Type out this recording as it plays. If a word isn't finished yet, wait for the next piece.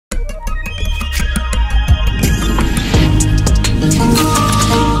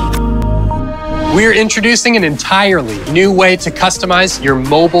We're introducing an entirely new way to customize your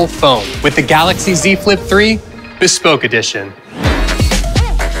mobile phone with the Galaxy Z Flip 3 Bespoke Edition.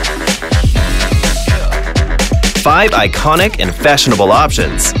 5 iconic and fashionable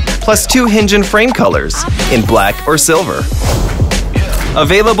options, plus 2 hinge and frame colors in black or silver.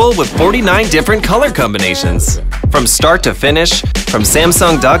 Available with 49 different color combinations. From start to finish, from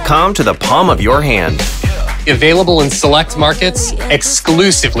samsung.com to the palm of your hand. Available in select markets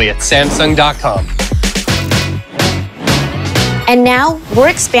exclusively at samsung.com. And now, we're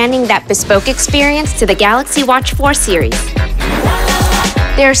expanding that bespoke experience to the Galaxy Watch 4 series.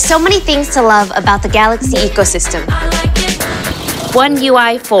 There are so many things to love about the Galaxy ecosystem. One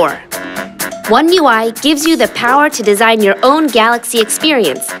UI 4. One UI gives you the power to design your own Galaxy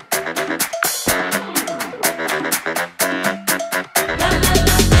experience.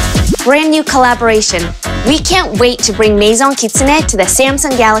 Brand new collaboration. We can't wait to bring Maison Kitsune to the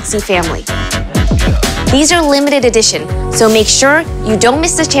Samsung Galaxy family. These are limited edition, so make sure you don't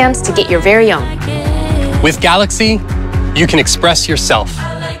miss the chance to get your very own. With Galaxy, you can express yourself.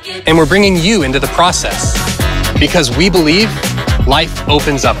 And we're bringing you into the process. Because we believe life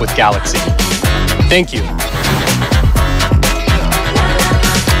opens up with Galaxy. Thank you.